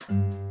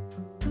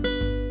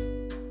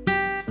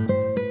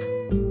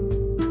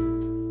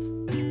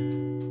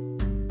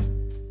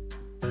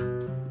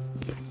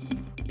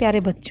प्यारे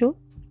बच्चों,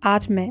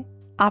 आज मैं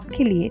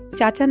आपके लिए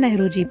चाचा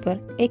नेहरू जी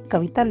पर एक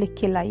कविता लिख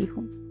के लाई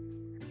हूँ।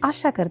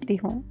 आशा करती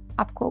हूँ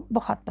आपको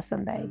बहुत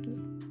पसंद आएगी।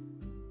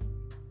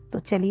 तो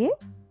चलिए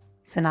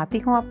सुनाती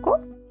हूँ आपको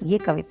ये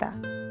कविता।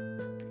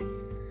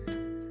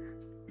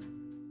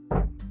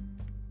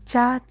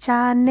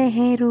 चाचा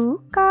नेहरू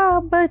का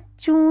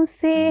बच्चों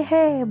से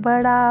है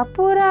बड़ा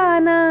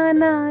पुराना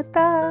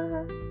नाता।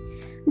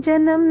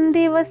 जन्म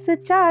दिवस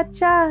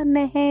चाचा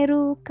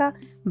नेहरू का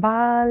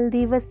बाल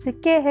दिवस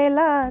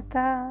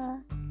कहलाता।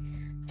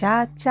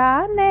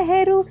 चाचा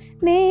नेहरू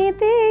ने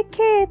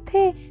देखे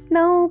थे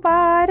नव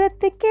भारत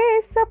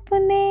के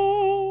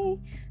सपने।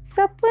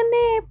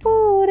 सपने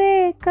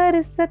पूरे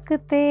कर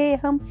सकते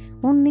हम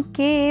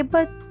उनके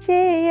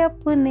बच्चे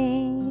अपने।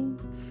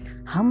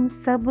 हम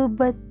सब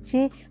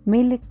बच्चे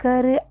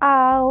मिलकर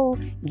आओ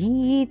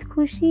गीत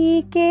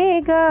खुशी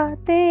के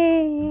गाते।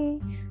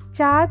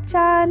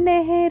 चाचा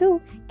नेहरू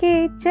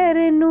के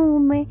चरणों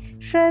में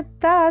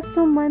श्रद्धा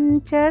सुमन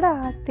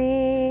चढ़ाते।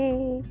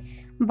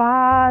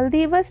 बाल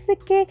दिवस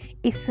के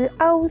इस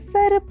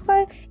अवसर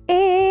पर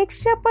एक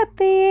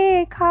शपथ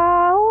ये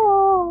खाओ।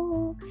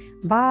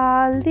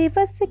 बाल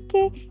दिवस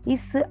के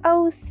इस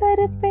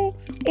अवसर पे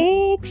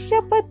एक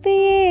शपथ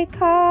ये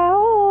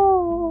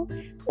खाओ।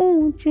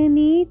 ऊंच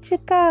नीच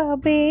का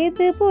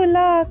भेद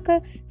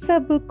भुलाकर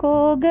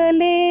सबको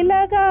गले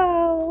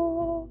लगाओ।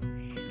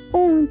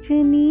 ऊंच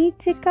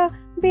नीच का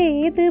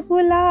भेद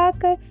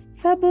भुलाकर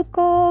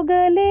सबको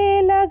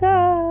गले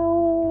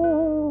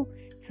लगाओ।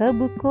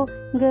 सबको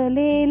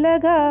गले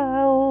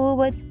लगाओ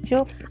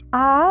बच्चों,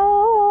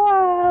 आओ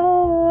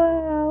आओ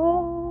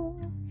आओ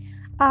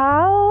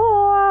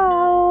आओ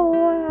आओ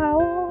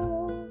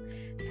आओ।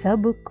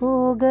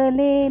 सबको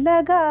गले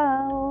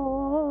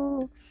लगाओ,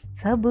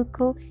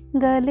 सबको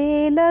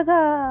गले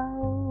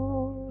लगाओ।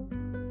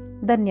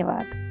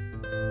 धन्यवाद।